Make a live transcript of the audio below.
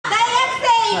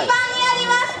一般にあり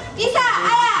ますリサ、ア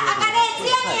ヤ、アカネ、ツ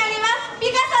ヤにありますピ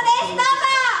カソです。どう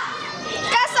ぞ。ピ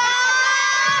カソー。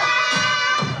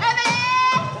ラメ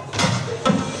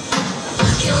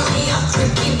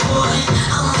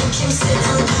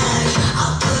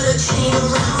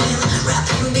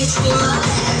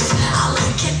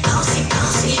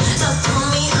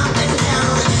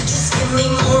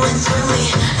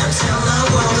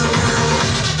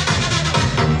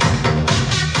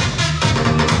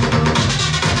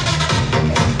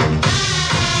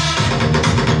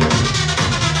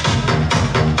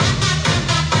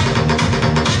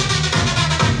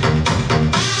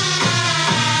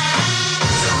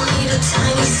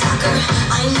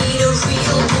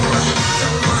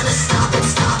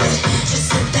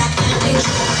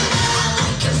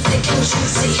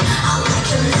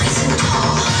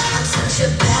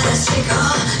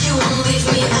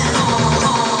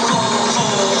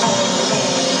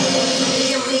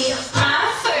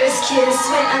kiss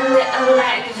went under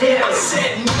like this. I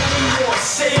said no more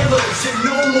sailors and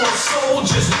no more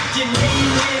soldiers. Your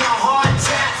name